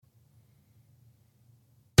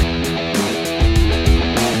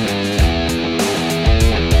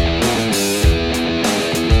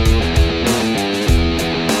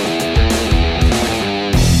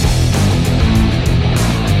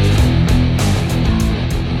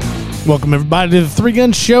Welcome, everybody, to the Three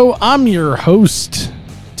Gun Show. I'm your host,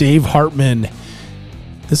 Dave Hartman.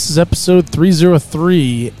 This is episode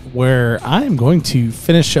 303, where I am going to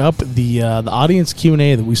finish up the audience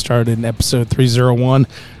Q&A that we started in episode 301.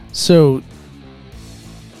 So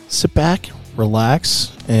sit back,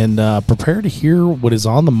 relax, and prepare to hear what is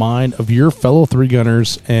on the mind of your fellow Three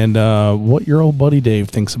Gunners and what your old buddy Dave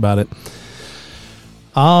thinks about it.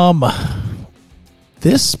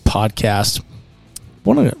 This podcast,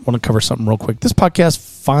 want to cover something real quick. This podcast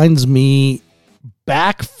finds me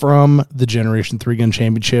back from the Generation 3 Gun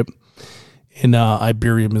Championship in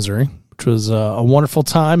Iberia, Missouri, which was a wonderful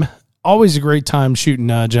time. Always a great time shooting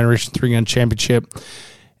Generation 3 Gun Championship.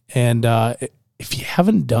 And if you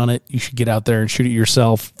haven't done it, you should get out there and shoot it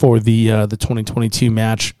yourself for the 2022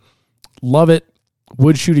 match. Love it.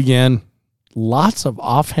 Would shoot again. Lots of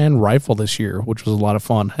offhand rifle this year, which was a lot of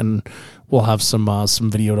fun. And we'll have some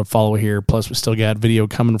video to follow here. Plus, we still got video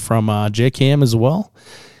coming from JKM as well.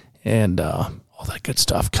 And all that good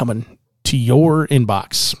stuff coming to your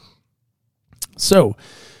inbox. So,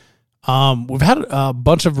 we've had a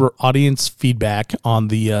bunch of audience feedback on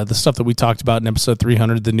the stuff that we talked about in episode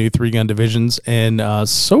 300, the new 3-gun divisions. And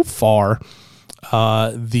so far,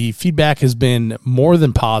 the feedback has been more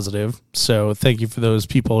than positive. So thank you for those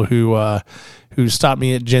people who stopped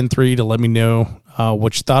me at Gen 3 to let me know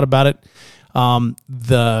what you thought about it.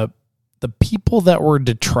 The people that were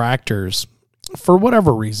detractors, for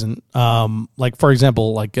whatever reason, like for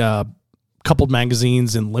example, like coupled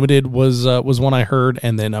magazines and limited was one I heard,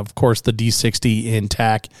 and then of course the D60 in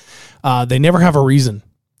TAC. They never have a reason.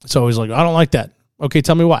 It's always like, I don't like that. Okay,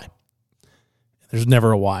 tell me why. There's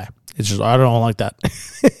never a why. It's just, I don't like that.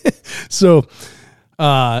 So,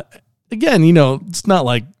 again, you know, it's not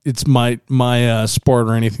like it's my sport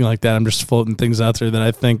or anything like that. I'm just floating things out there that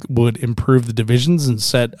I think would improve the divisions and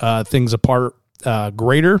set things apart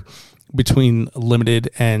greater between limited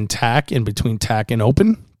and TAC and between TAC and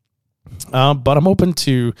open. But I'm open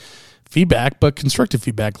to feedback, but constructive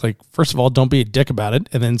feedback. Like, first of all, don't be a dick about it.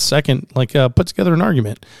 And then second, like, put together an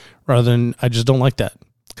argument rather than I just don't like that.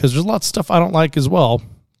 Because there's lots of stuff I don't like as well.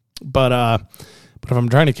 But if I'm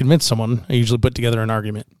trying to convince someone, I usually put together an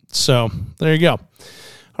argument. So there you go.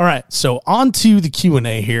 All right. So on to the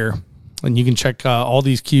Q&A here. And you can check all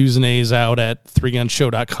these Q's and A's out at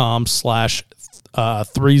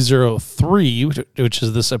 3gunshow.com/303, which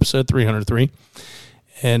is this episode 303.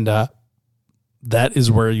 And that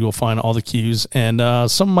is where you will find all the Q's and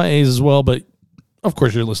some of my A's as well. But of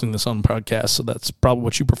course, you're listening to this on the podcast, so that's probably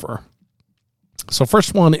what you prefer. So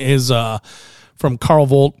first one is from Carl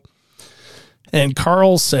Volt. And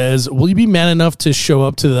Carl says, will you be man enough to show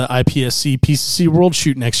up to the IPSC PCC World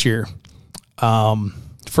Shoot next year?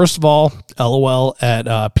 First of all, LOL at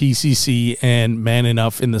PCC and man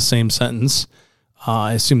enough in the same sentence.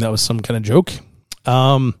 I assume that was some kind of joke.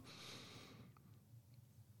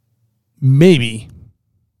 Maybe.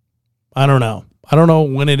 I don't know. I don't know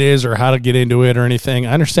when it is or how to get into it or anything.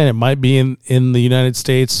 I understand it might be in the United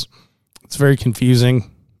States. It's very confusing.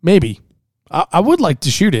 Maybe. I would like to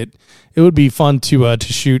shoot it. It would be fun to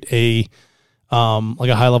shoot a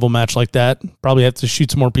high level match like that. Probably have to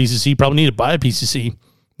shoot some more PCC. Probably need to buy a PCC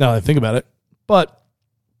now that I think about it. But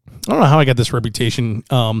I don't know how I got this reputation.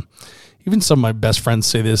 Even some of my best friends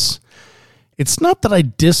say this. It's not that I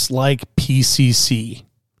dislike PCC.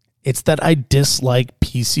 It's that I dislike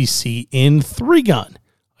PCC in 3-gun.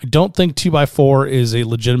 I don't think 2x4 is a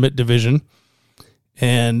legitimate division.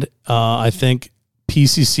 And I think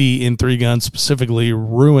PCC in 3-gun specifically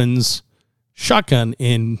ruins shotgun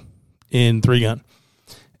in 3-gun.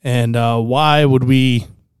 And why would we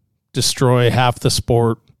destroy half the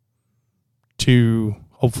sport to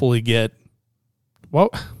hopefully get,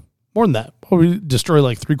 well, more than that? Why would we destroy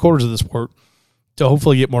like 3/4 of the sport to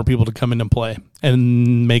hopefully get more people to come in and play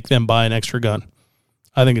and make them buy an extra gun?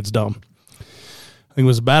 I think it's dumb. I think it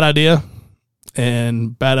was a bad idea.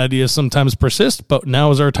 And bad ideas sometimes persist, but now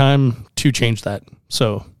is our time to change that.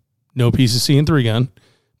 So, no PCC in 3-gun.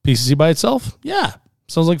 PCC by itself? Yeah.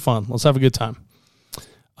 Sounds like fun. Let's have a good time.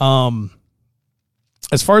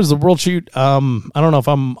 As far as the World Shoot, I don't know if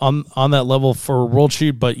I'm on that level for World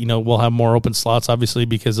Shoot, but, you know, we'll have more open slots, obviously,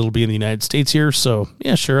 because it'll be in the United States here. So,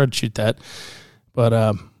 yeah, sure, I'd shoot that. But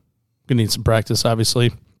I'm going to need some practice,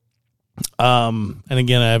 obviously. And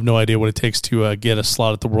again, I have no idea what it takes to get a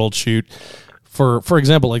slot at the World Shoot. For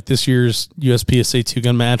example, like this year's USPSA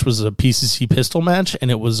 2-gun match was a PCC pistol match, and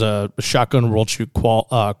it was a shotgun World Shoot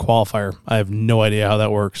qualifier. I have no idea how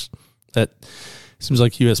that works. That seems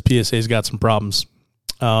like USPSA's got some problems.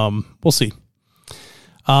 We'll see.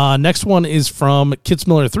 Next one is from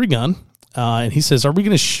Kitzmiller 3-gun, And he says, are we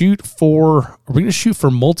going to shoot for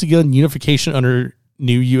multi-gun unification under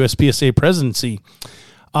new USPSA presidency?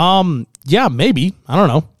 Yeah, maybe. I don't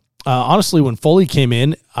know. Honestly, when Foley came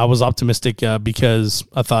in, I was optimistic because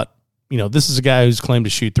I thought, this is a guy who's claimed to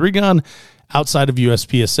shoot 3-gun outside of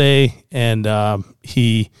USPSA, and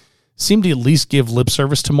he seemed to at least give lip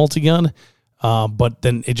service to multi-gun, but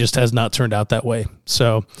then it just has not turned out that way.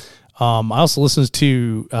 So I also listened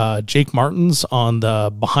to Jake Martins on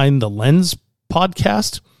the Behind the Lens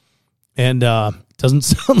podcast, and doesn't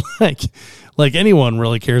sound like anyone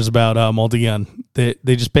really cares about multi-gun. They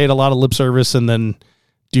just paid a lot of lip service and then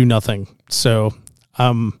do nothing. So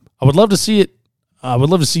I would love to see it. I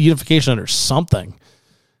would love to see unification under something,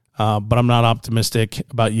 but I'm not optimistic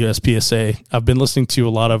about USPSA. I've been listening to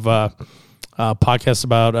a lot of podcasts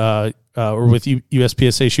about or with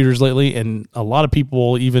USPSA shooters lately, and a lot of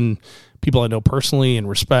people, even people I know personally and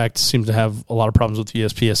respect, seem to have a lot of problems with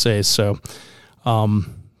USPSA. So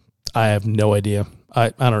I have no idea.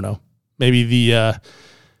 I don't know. Maybe the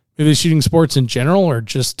shooting sports in general are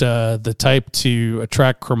just the type to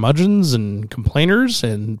attract curmudgeons and complainers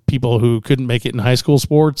and people who couldn't make it in high school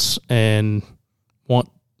sports and don't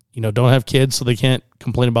have kids, so they can't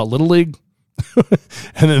complain about Little League.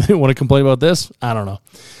 And then they want to complain about this. I don't know.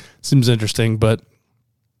 Seems interesting, but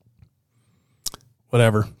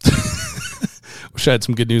whatever. Wish I had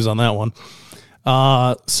some good news on that one.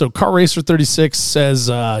 So Car Racer 36 says,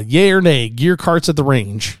 yay or nay, gear carts at the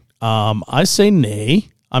range. I say nay.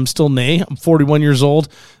 I'm still nay. I'm 41 years old.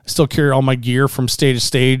 I still carry all my gear from stage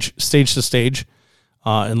to stage,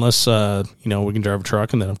 unless, we can drive a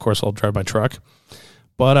truck, and then, of course, I'll drive my truck.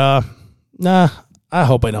 But, nah, I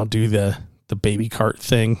hope I don't do the baby cart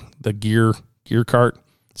thing, the gear cart.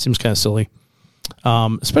 Seems kind of silly,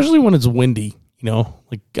 especially when it's windy, got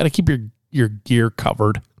to keep your gear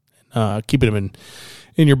covered. Keeping them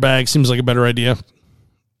in your bag seems like a better idea.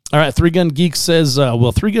 All right, 3-Gun Geek says,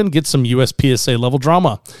 will 3-Gun get some USPSA level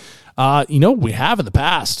drama? We have in the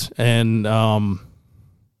past, and I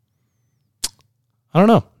don't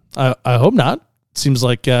know. I hope not. It seems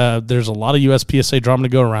like there's a lot of USPSA drama to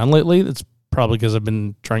go around lately. That's probably because I've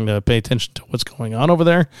been trying to pay attention to what's going on over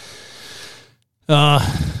there.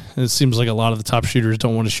 It seems like a lot of the top shooters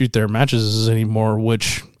don't want to shoot their matches anymore,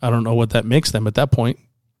 which I don't know what that makes them at that point.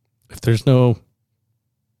 If there's no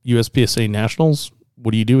USPSA nationals,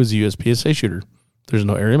 what do you do as a USPSA shooter? There's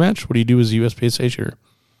no area match. What do you do as a USPSA shooter?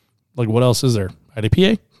 What else is there?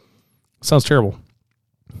 IDPA? Sounds terrible.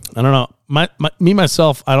 I don't know.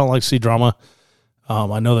 Myself, I don't like to see drama.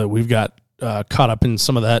 I know that we've got caught up in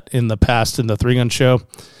some of that in the past in the 3-Gun show,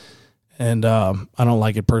 and I don't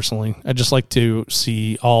like it personally. I just like to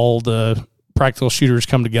see all the practical shooters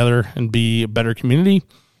come together and be a better community,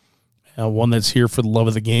 one that's here for the love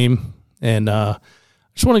of the game, and I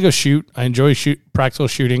just want to go shoot. I enjoy practical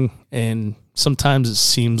shooting, and sometimes it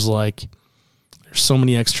seems like there's so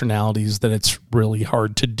many externalities that it's really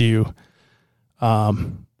hard to do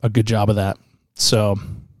a good job of that. So,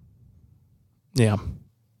 yeah.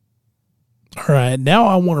 All right, now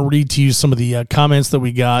I want to read to you some of the comments that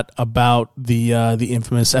we got about the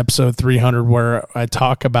infamous episode 300, where I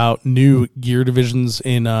talk about new gear divisions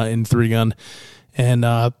in 3-Gun, and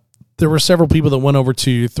there were several people that went over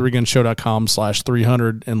to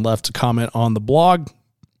 3gunshow.com/300 and left a comment on the blog,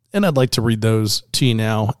 and I'd like to read those to you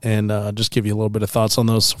now and just give you a little bit of thoughts on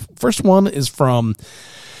those. First one is from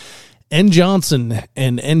N. Johnson,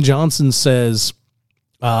 and N. Johnson says,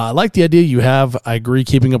 I like the idea you have. I agree,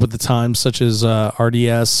 keeping up with the times, such as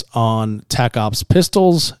RDS on TAC Ops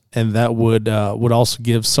pistols, and that would also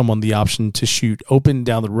give someone the option to shoot open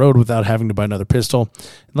down the road without having to buy another pistol.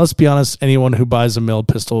 And let's be honest, anyone who buys a milled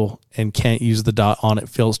pistol and can't use the dot on it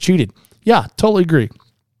feels cheated. Yeah, totally agree.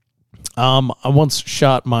 I once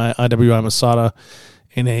shot my IWI Masada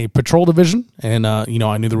in a patrol division, and I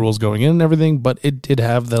knew the rules going in and everything, but it did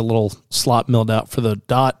have the little slot milled out for the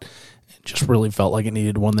dot. Just really felt like it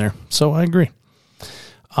needed one there. So I agree.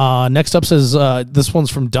 Next up says, this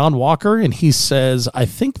one's from Don Walker, and he says, I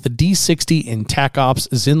think the D60 in TAC Ops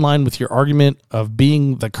is in line with your argument of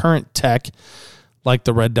being the current tech, like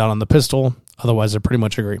the red dot on the pistol. Otherwise, I pretty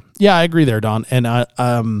much agree. Yeah, I agree there, Don. And I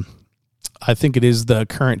think it is the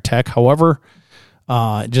current tech. However,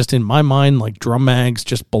 just in my mind, like drum mags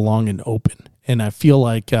just belong in open. And I feel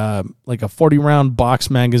like a 40-round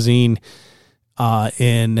box magazine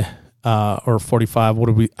or 45.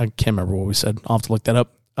 I can't remember what we said. I'll have to look that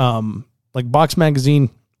up. Like box magazine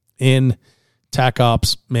in TAC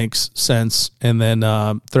Ops makes sense. And then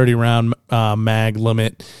 30-round mag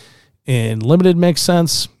limit in limited makes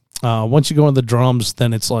sense. Once you go into the drums,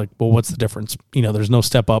 then it's like, well, what's the difference? There's no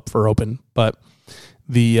step up for open. But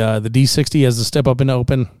the D60 as the step up into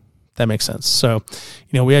open. That makes sense. So,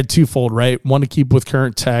 we had twofold, right? One to keep with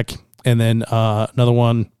current tech, and then another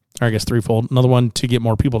one, or I guess threefold, another one to get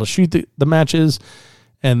more people to shoot the matches,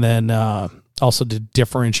 and then also to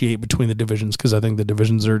differentiate between the divisions, because I think the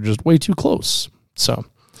divisions are just way too close. So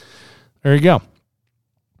there you go.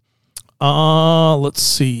 Let's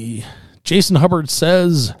see. Jason Hubbard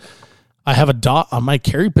says, I have a dot on my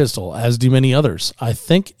carry pistol, as do many others. I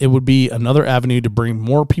think it would be another avenue to bring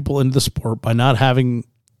more people into the sport by not having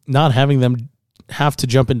them have to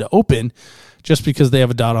jump into open just because they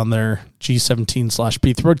have a dot on their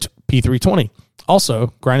G17/P320.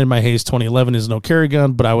 Also, Grinded My Haze 2011 is no carry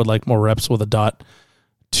gun, but I would like more reps with a dot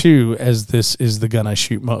too, as this is the gun I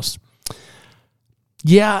shoot most.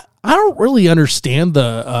 Yeah, I don't really understand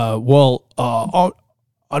the, I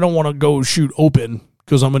don't want to go shoot open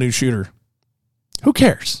because I'm a new shooter. Who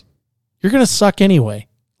cares? You're going to suck anyway.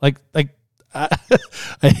 I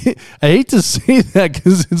hate to say that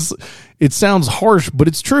because it sounds harsh, but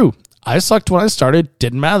it's true. I sucked when I started.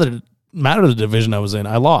 Didn't matter the division I was in.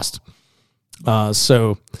 I lost.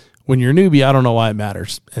 So when you're a newbie, I don't know why it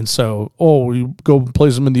matters. And so, you go play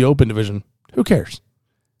them in the open division. Who cares?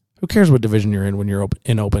 Who cares what division you're in when you're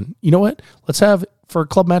in open? You know what? For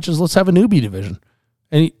club matches, let's have a newbie division.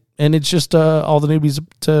 And it's just all the newbies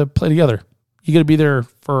to play together. You got to be there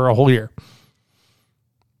for a whole year. How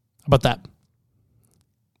about that?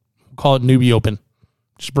 We'll call it newbie open.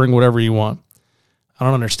 Just bring whatever you want. I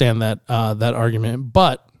don't understand that argument.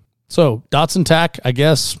 But, so, dots and tack, I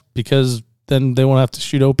guess, because then they won't have to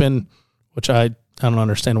shoot open, which I don't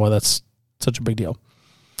understand why that's such a big deal.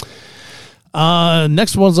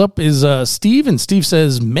 Next one's up is Steve, and Steve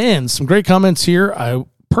says, man, some great comments here. I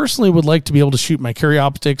personally would like to be able to shoot my carry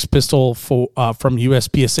optics pistol from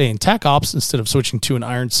USPSA and TAC Ops instead of switching to an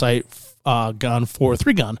iron sight gun for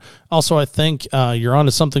 3-gun. Also, I think you're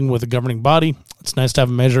onto something with a governing body. It's nice to have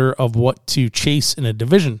a measure of what to chase in a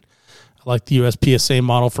division. I like the USPSA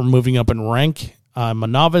model for moving up in rank. I'm a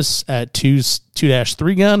novice at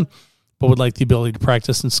 2-3 gun, but would like the ability to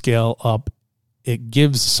practice and scale up. It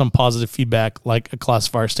gives some positive feedback like a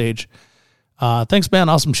classifier stage. Thanks, man.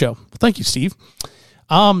 Awesome show. Well, thank you, Steve.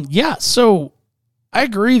 So I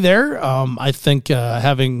agree there. I think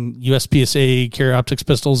having USPSA carry optics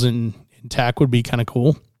pistols in TAC would be kind of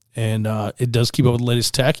cool, and it does keep up with the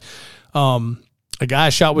latest tech. A guy I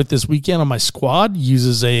shot with this weekend on my squad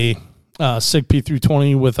uses a SIG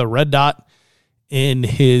P320 with a red dot in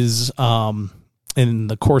his in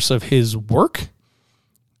the course of his work,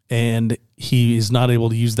 and he is not able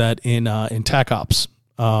to use that in TAC Ops.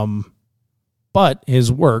 But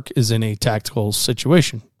his work is in a tactical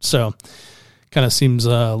situation. So kind of seems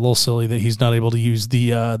a little silly that he's not able to use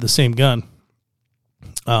the same gun,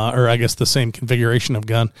 or I guess the same configuration of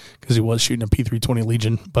gun, because he was shooting a P320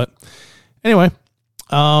 Legion. But anyway,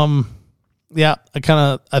 I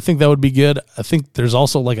think that would be good. I think there's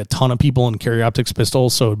also like a ton of people in carry optics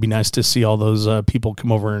pistols, so it'd be nice to see all those people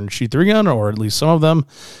come over and shoot 3-gun, or at least some of them.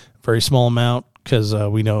 Very small amount, because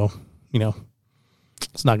we know,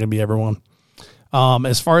 it's not going to be everyone.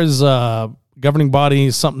 As far as governing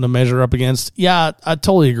body, something to measure up against, yeah, I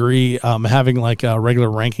totally agree. Having like regular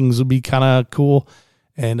rankings would be kind of cool,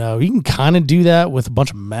 and you can kind of do that with a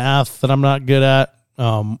bunch of math that I'm not good at.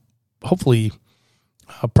 Hopefully,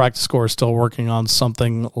 Practice Score is still working on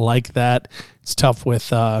something like that. It's tough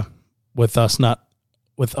with us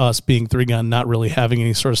being 3-gun, not really having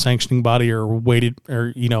any sort of sanctioning body or weighted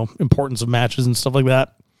or importance of matches and stuff like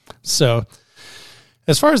that. So,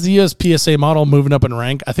 as far as the USPSA model moving up in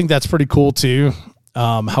rank, I think that's pretty cool too.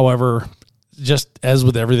 However, just as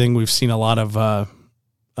with everything, we've seen a lot of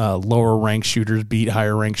lower rank shooters beat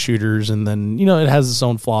higher rank shooters, and then it has its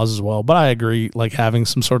own flaws as well. But I agree, like having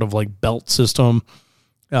some sort of like belt system,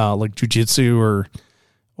 like jiu-jitsu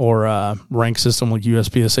or rank system like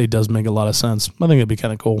USPSA does make a lot of sense. I think it'd be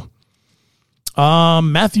kind of cool.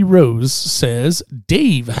 Matthew Rose says,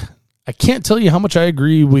 Dave, I can't tell you how much I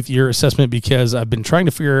agree with your assessment, because I've been trying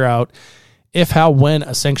to figure out if, how, when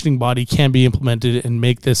a sanctioning body can be implemented and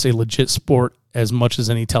make this a legit sport as much as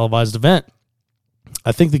any televised event.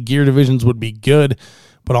 I think the gear divisions would be good,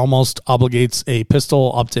 but almost obligates a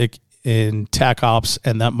pistol optic in TAC Ops,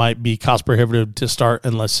 and that might be cost prohibitive to start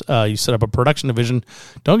unless you set up a production division.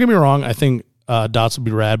 Don't get me wrong, I think dots would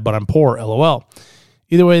be rad, but I'm poor, LOL.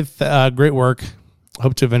 Either way, great work.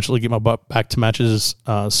 Hope to eventually get my butt back to matches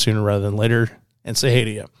sooner rather than later, and say hey to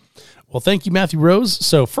you. Well, thank you, Matthew Rose.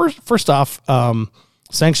 So first off,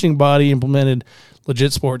 sanctioning body implemented,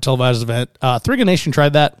 legit sport, televised event. 3-Gun Nation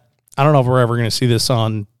tried that. I don't know if we're ever going to see this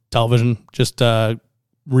on television. Just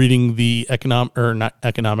reading the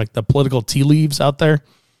the political tea leaves out there.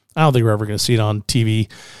 I don't think we're ever going to see it on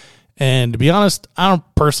TV. And to be honest, I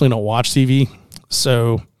don't watch TV,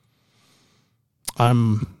 so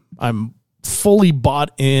I'm fully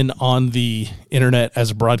bought in on the internet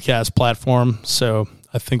as a broadcast platform. So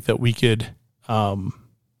I think that we could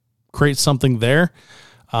create something there.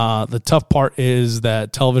 The tough part is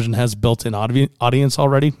that television has built-in audience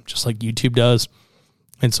already, just like YouTube does.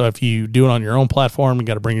 And so if you do it on your own platform, you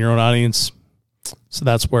got to bring your own audience. So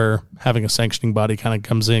that's where having a sanctioning body kind of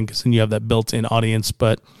comes in, because then you have that built-in audience.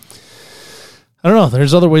 But I don't know.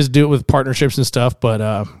 There's other ways to do it with partnerships and stuff, but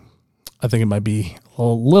I think it might be a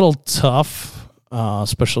little tough,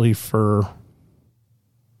 especially for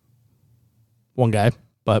one guy.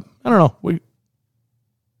 But I don't know.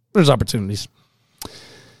 There's opportunities.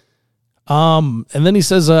 And then he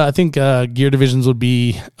says, I think gear divisions would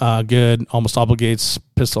be good. Almost obligates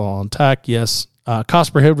pistol on tack. Yes.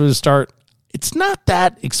 Cost prohibitive to start. It's not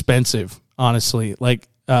that expensive, honestly. Like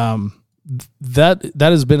that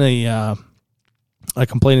has been a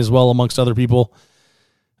complaint as well amongst other people.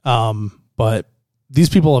 But these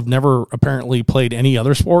people have never apparently played any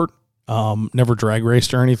other sport, never drag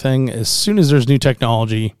raced or anything. As soon as there's new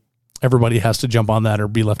technology, everybody has to jump on that or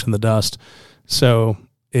be left in the dust. So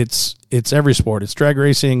it's every sport. It's drag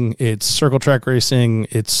racing, it's circle track racing,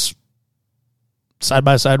 it's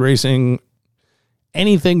side-by-side racing,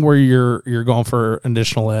 anything where you're going for an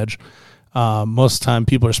additional edge. Most of the time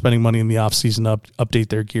people are spending money in the off season to update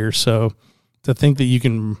their gear. So to think that you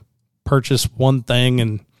can purchase one thing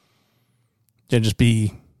and just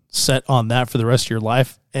be set on that for the rest of your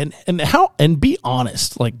life, and be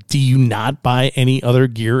honest, like, do you not buy any other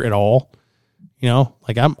gear at all? You know,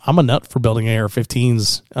 like I'm a nut for building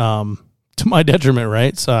AR-15s, to my detriment,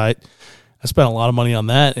 right? So I spent a lot of money on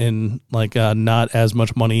that, and like not as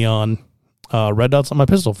much money on red dots on my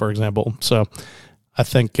pistol, for example. So I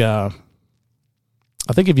think if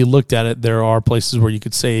you looked at it, there are places where you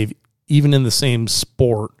could save even in the same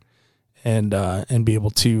sport and be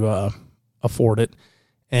able to afford it.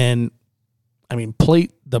 And I mean,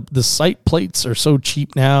 the sight plates are so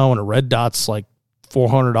cheap now, and a red dot's like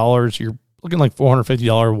 $400. You're looking like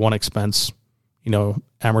 $450 one expense. You know,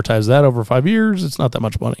 amortize that over 5 years. It's not that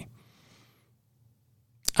much money.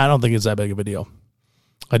 I don't think it's that big of a deal.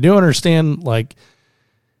 I do understand, like,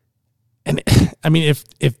 and I mean,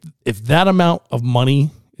 if that amount of money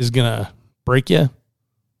is gonna break you,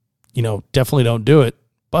 you know, definitely don't do it.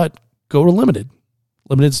 But go to Limited.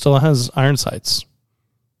 Limited still has iron sights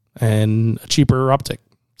and a cheaper optic.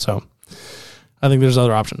 So I think there's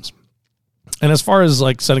other options. And as far as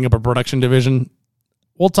like setting up a production division,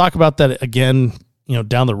 we'll talk about that again, you know,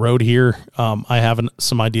 down the road here. I have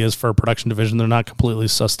some ideas for a production division. They're not completely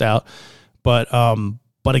sussed out, but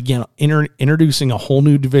again, introducing a whole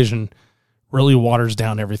new division really waters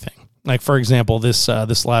down everything. Like, for example, this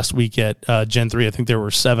last week at Gen 3, I think there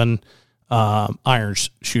were 7 iron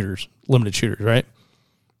shooters, limited shooters, right?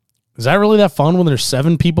 Is that really that fun when there's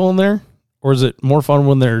 7 people in there? Or is it more fun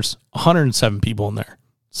when there's 107 people in there?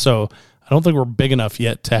 So I don't think we're big enough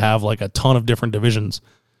yet to have like a ton of different divisions.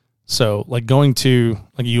 So like going to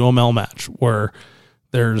like a UML match where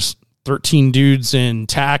there's 13 dudes in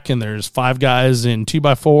tack and there's 5 guys in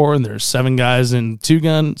 2x4 and there's 7 guys in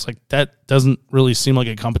 2-gun. It's like, that doesn't really seem like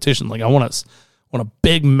a competition. Like I want a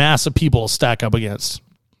big mass of people to stack up against,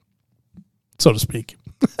 so to speak.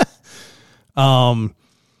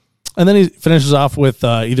 And then he finishes off with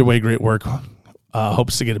either way, great work.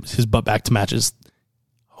 Hopes to get his butt back to matches.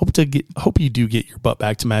 Hope you do get your butt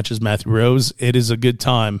back to matches, Matthew Rose. It is a good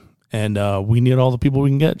time, and we need all the people we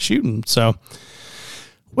can get shooting. So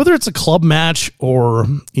whether it's a club match or,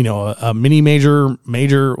 you know, a mini major,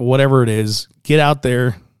 whatever it is, get out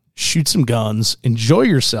there, shoot some guns, enjoy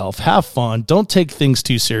yourself, have fun. Don't take things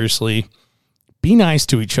too seriously. Be nice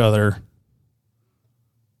to each other,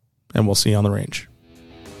 and we'll see you on the range.